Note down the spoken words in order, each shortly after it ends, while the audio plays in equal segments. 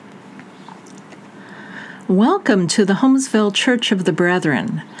Welcome to the Holmesville Church of the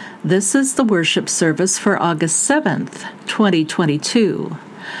Brethren. This is the worship service for August 7th, 2022.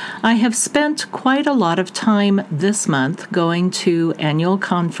 I have spent quite a lot of time this month going to annual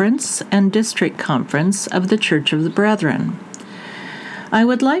conference and district conference of the Church of the Brethren. I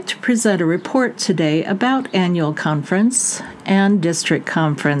would like to present a report today about annual conference and district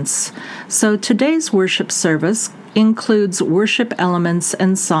conference. So today's worship service includes worship elements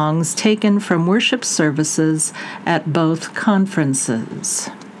and songs taken from worship services at both conferences.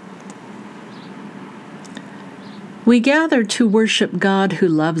 We gather to worship God who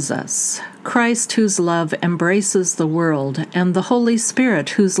loves us, Christ whose love embraces the world, and the Holy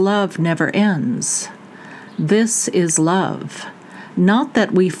Spirit whose love never ends. This is love. Not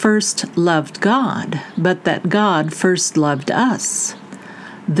that we first loved God, but that God first loved us.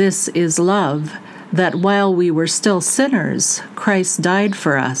 This is love, that while we were still sinners, Christ died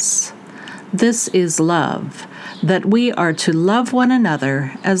for us. This is love, that we are to love one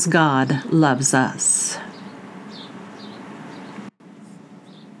another as God loves us.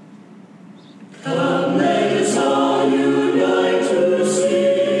 Come, let us all unite to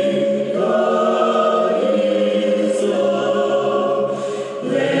sing, God is love.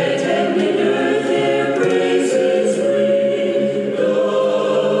 Let heaven and earth their praises bring,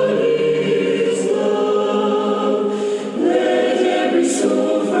 God is love. Let every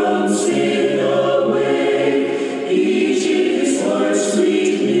soul from sin away, each in his heart's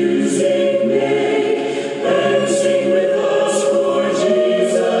sweet music make, and sing with us for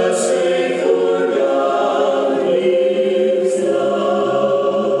Jesus' sake, for God is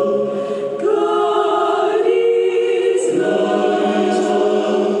love. God is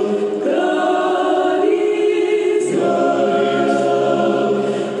love. God is love.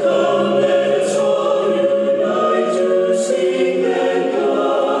 Come, let us all unite to sing that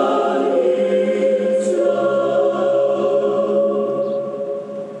God is love.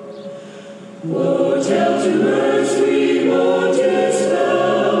 Oh, tell to earth sweet motives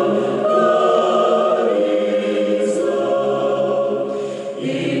found, God is love.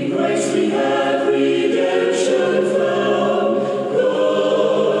 In Christ we have redemption found,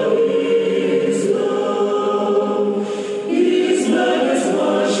 God is love. His blood has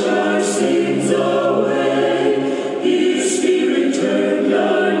washed our sins away, His Spirit turned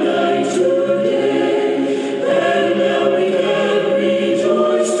our night to day, and now we can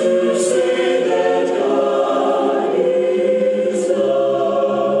rejoice to say that God is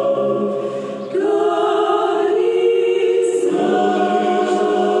love. God is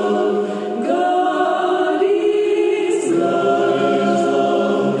love. God is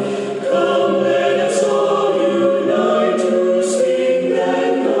love. Come, let us all unite to sing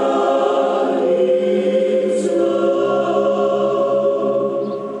that God is love.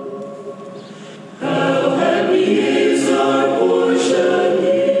 How happy is our portion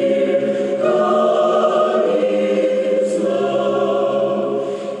here, God is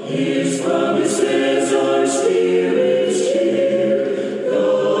love. His promises our spirits cheer,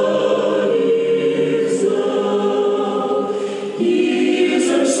 God is love. He is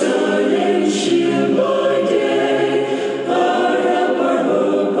our sun and shield by day, our help, our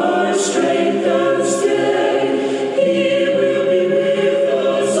hope, our strength and stay. He will be with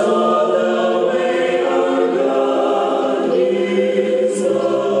us all the way, our God is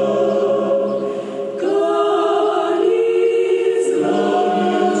love. God is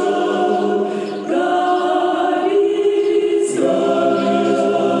love. God is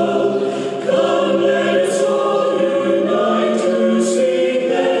love. Come, let us all unite to sing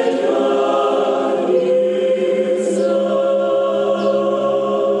that God is love.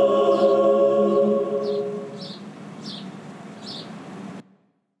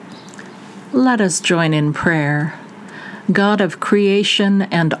 Let us join in prayer. God of creation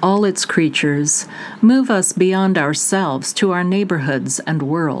and all its creatures, move us beyond ourselves to our neighborhoods and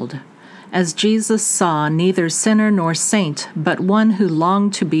world. As Jesus saw neither sinner nor saint, but one who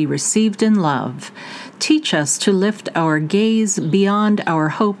longed to be received in love, teach us to lift our gaze beyond our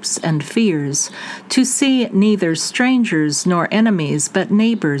hopes and fears, to see neither strangers nor enemies, but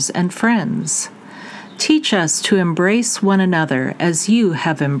neighbors and friends. Teach us to embrace one another as you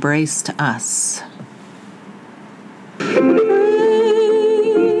have embraced us. Praise,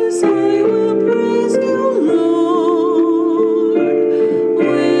 I will praise you, Lord,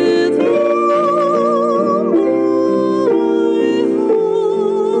 with all my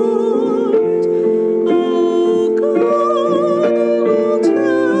heart. Oh God, I will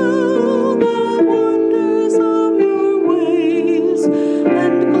tell the wonders of your ways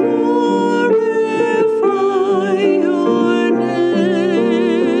and glorify your name.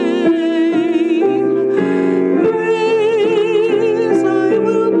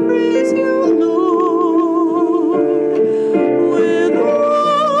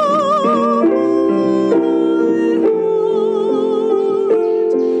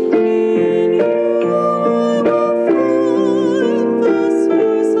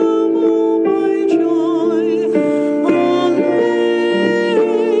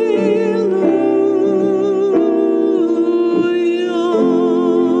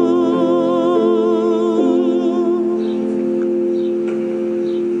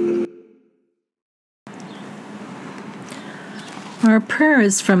 prayer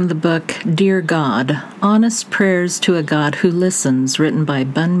is from the book Dear God, Honest Prayers to a God Who Listens, written by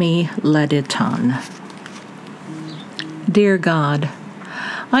Bunmi Lediton. Dear God,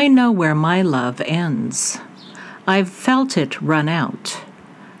 I know where my love ends. I've felt it run out.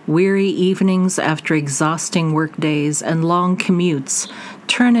 Weary evenings after exhausting workdays and long commutes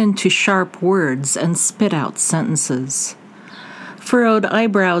turn into sharp words and spit out sentences. Furrowed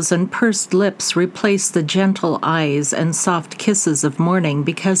eyebrows and pursed lips replace the gentle eyes and soft kisses of morning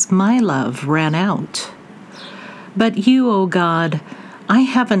because my love ran out. But you, O God, I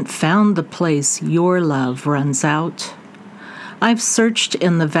haven't found the place your love runs out. I've searched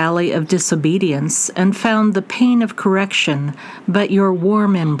in the valley of disobedience and found the pain of correction, but your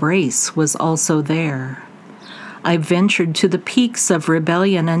warm embrace was also there. I ventured to the peaks of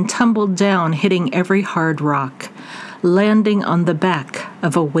rebellion and tumbled down, hitting every hard rock, landing on the back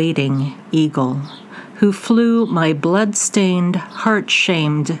of a waiting eagle, who flew my blood-stained,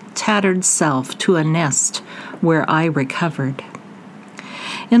 heart-shamed, tattered self to a nest where I recovered.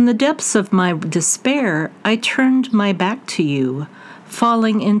 In the depths of my despair, I turned my back to you,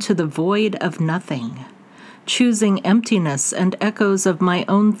 falling into the void of nothing, choosing emptiness and echoes of my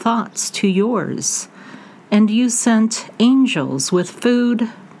own thoughts to yours. And you sent angels with food,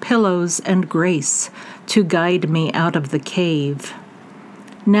 pillows, and grace to guide me out of the cave.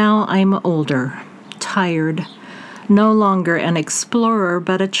 Now I'm older, tired, no longer an explorer,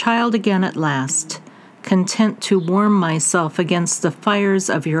 but a child again at last, content to warm myself against the fires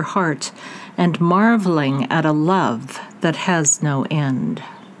of your heart and marveling at a love that has no end.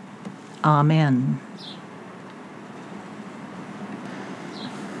 Amen.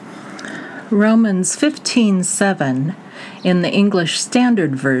 Romans 15:7 in the English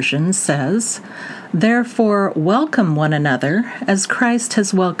Standard Version says, "Therefore welcome one another as Christ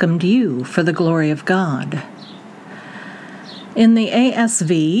has welcomed you for the glory of God." In the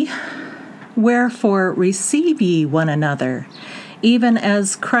ASV, "Wherefore receive ye one another, even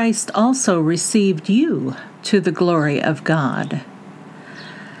as Christ also received you to the glory of God."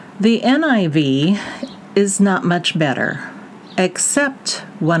 The NIV is not much better. "Accept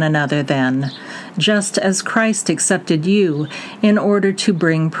one another then, just as Christ accepted you, in order to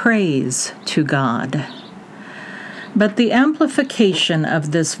bring praise to God." But the amplification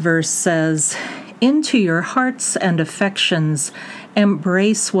of this verse says, "Into your hearts and affections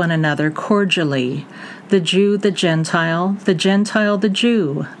embrace one another cordially, the Jew the Gentile the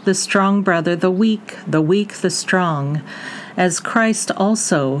Jew, the strong brother the weak the strong, as Christ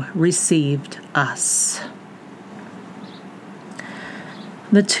also received us."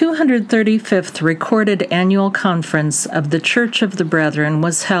 The 235th recorded annual conference of the Church of the Brethren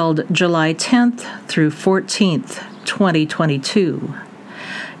was held July 10th through 14th, 2022.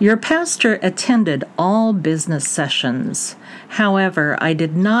 Your pastor attended all business sessions. However, I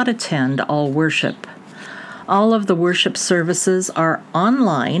did not attend all worship. All of the worship services are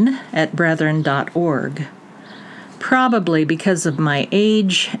online at brethren.org. Probably because of my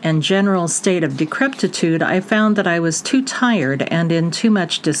age and general state of decrepitude, I found that I was too tired and in too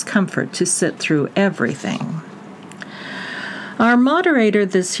much discomfort to sit through everything. Our moderator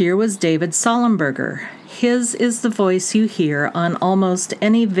this year was David Sollenberger. His is the voice you hear on almost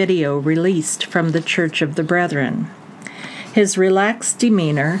any video released from the Church of the Brethren. His relaxed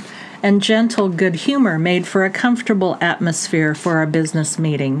demeanor and gentle good humor made for a comfortable atmosphere for our business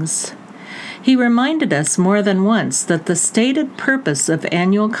meetings. He reminded us more than once that the stated purpose of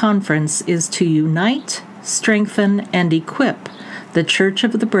annual conference is to unite, strengthen, and equip the Church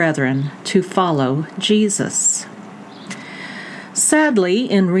of the Brethren to follow Jesus. Sadly,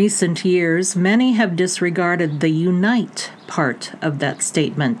 in recent years, many have disregarded the unite part of that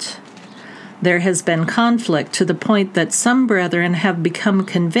statement. There has been conflict to the point that some brethren have become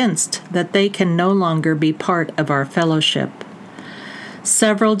convinced that they can no longer be part of our fellowship.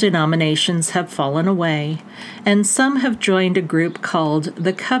 Several denominations have fallen away, and some have joined a group called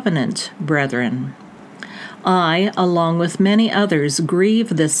the Covenant Brethren. I, along with many others,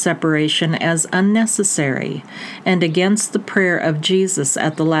 grieve this separation as unnecessary and against the prayer of Jesus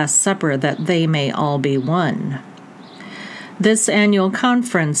at the Last Supper that they may all be one. This annual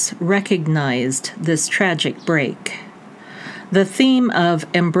conference recognized this tragic break. The theme of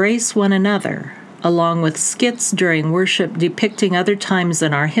Embrace One Another, along with skits during worship depicting other times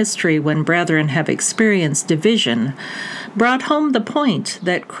in our history when brethren have experienced division, brought home the point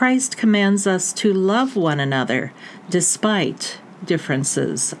that Christ commands us to love one another despite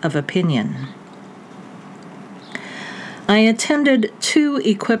differences of opinion. I attended 2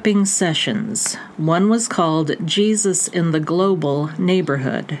 equipping sessions. One was called Jesus in the Global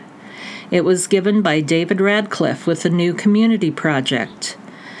Neighborhood. It was given by David Radcliffe with the New Community Project.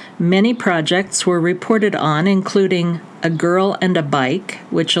 Many projects were reported on, including A Girl and a Bike,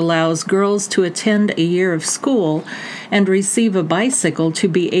 which allows girls to attend a year of school and receive a bicycle to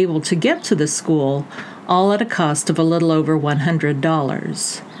be able to get to the school, all at a cost of a little over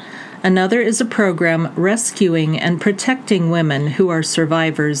 $100. Another is a program rescuing and protecting women who are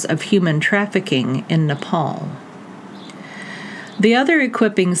survivors of human trafficking in Nepal. The other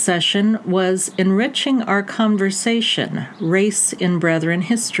equipping session was Enriching Our Conversation, Race in Brethren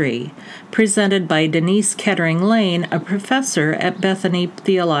History, presented by Denise Kettering Lane, a professor at Bethany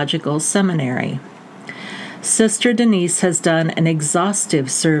Theological Seminary. Sister Denise has done an exhaustive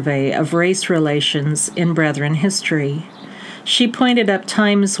survey of race relations in Brethren history. She pointed up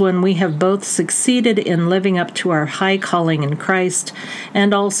times when we have both succeeded in living up to our high calling in Christ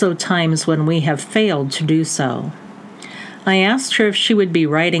and also times when we have failed to do so. I asked her if she would be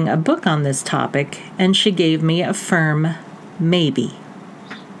writing a book on this topic, and she gave me a firm maybe.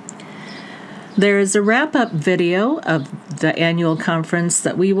 There is a wrap-up video of the annual conference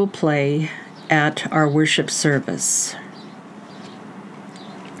that we will play at our worship service.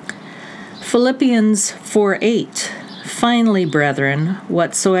 Philippians 4:8. Finally, brethren,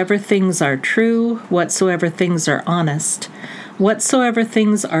 whatsoever things are true, whatsoever things are honest, whatsoever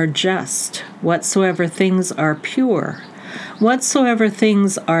things are just, whatsoever things are pure, whatsoever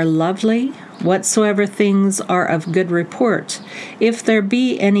things are lovely, whatsoever things are of good report, if there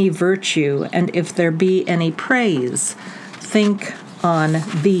be any virtue and if there be any praise, think on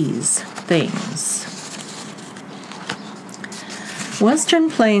these things. Western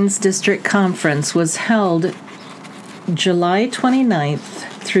Plains District Conference was held July 29th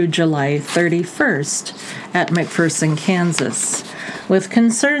through July 31st at McPherson, Kansas. With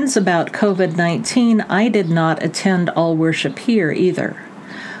concerns about COVID-19, I did not attend all worship here either.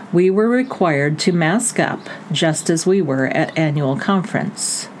 We were required to mask up, just as we were at annual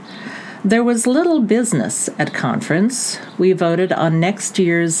conference. There was little business at conference. We voted on next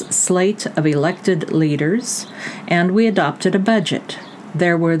year's slate of elected leaders, and we adopted a budget.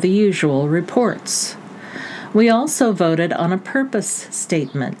 There were the usual reports. We also voted on a purpose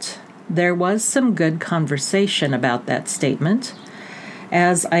statement. There was some good conversation about that statement.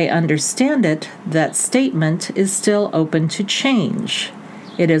 As I understand it, that statement is still open to change.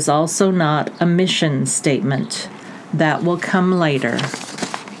 It is also not a mission statement. That will come later.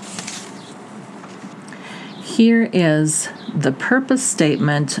 Here is the purpose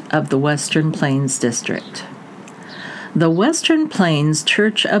statement of the Western Plains District. The Western Plains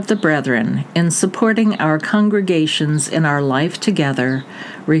Church of the Brethren, in supporting our congregations in our life together,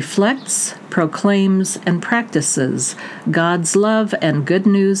 reflects, proclaims, and practices God's love and good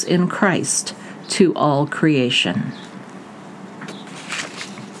news in Christ to all creation.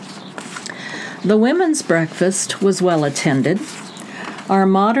 The women's breakfast was well attended. Our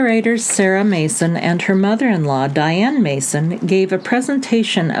moderators, Sarah Mason and her mother-in-law, Diane Mason, gave a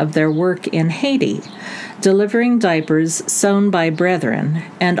presentation of their work in Haiti, delivering diapers sewn by brethren,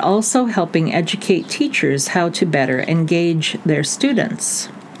 and also helping educate teachers how to better engage their students.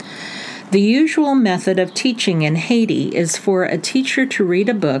 The usual method of teaching in Haiti is for a teacher to read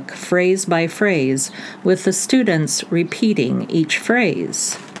a book phrase by phrase, with the students repeating each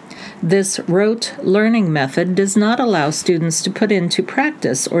phrase. This rote learning method does not allow students to put into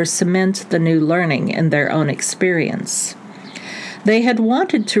practice or cement the new learning in their own experience. They had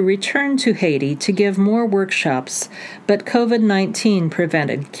wanted to return to Haiti to give more workshops, but COVID-19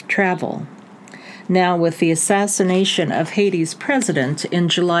 prevented travel. Now, with the assassination of Haiti's president in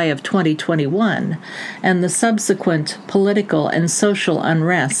July of 2021 and the subsequent political and social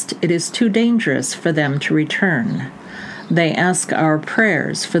unrest, it is too dangerous for them to return. They ask our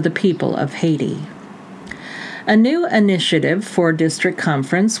prayers for the people of Haiti. A new initiative for District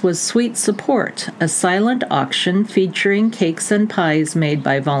Conference was Sweet Support, a silent auction featuring cakes and pies made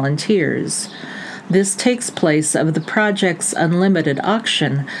by volunteers. This takes place of the project's unlimited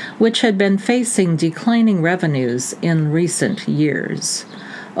auction, which had been facing declining revenues in recent years.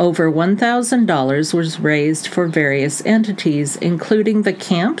 Over $1,000 was raised for various entities, including the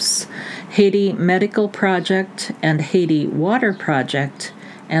camps, Haiti Medical Project, and Haiti Water Project,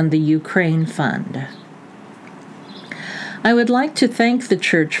 and the Ukraine Fund. I would like to thank the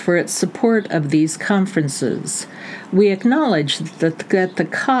Church for its support of these conferences. We acknowledge that the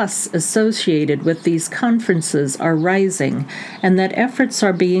costs associated with these conferences are rising and that efforts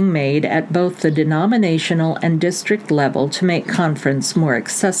are being made at both the denominational and district level to make conference more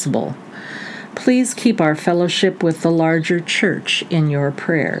accessible. Please keep our fellowship with the larger Church in your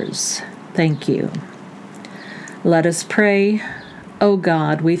prayers. Thank you. Let us pray. O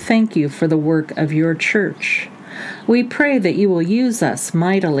God, we thank you for the work of your church. We pray that you will use us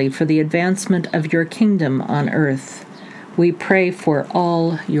mightily for the advancement of your kingdom on earth. We pray for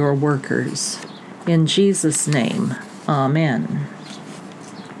all your workers. In Jesus' name, amen.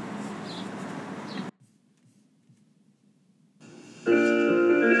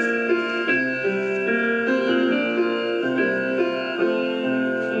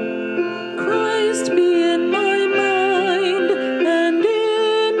 Christ be in my mind and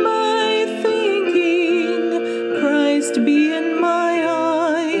in my thinking. Christ be in my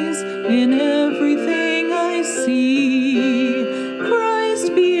eyes, in everything I see.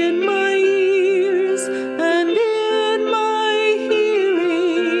 Christ be in my ears and in my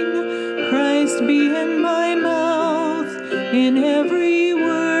hearing. Christ be in my mouth, in every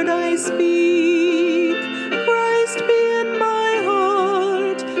word I speak. Christ be in my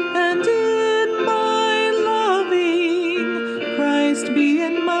heart and in my loving. Christ be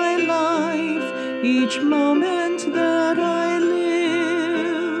in my life, each moment that I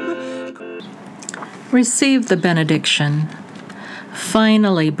live. Receive the benediction.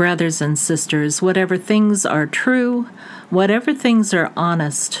 Finally, brothers and sisters, whatever things are true, whatever things are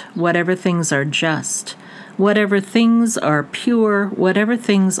honest, whatever things are just, whatever things are pure, whatever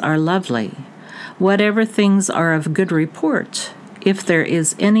things are lovely, whatever things are of good report, if there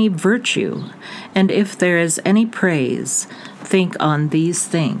is any virtue, and if there is any praise, think on these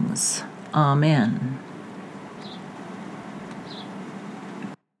things. Amen.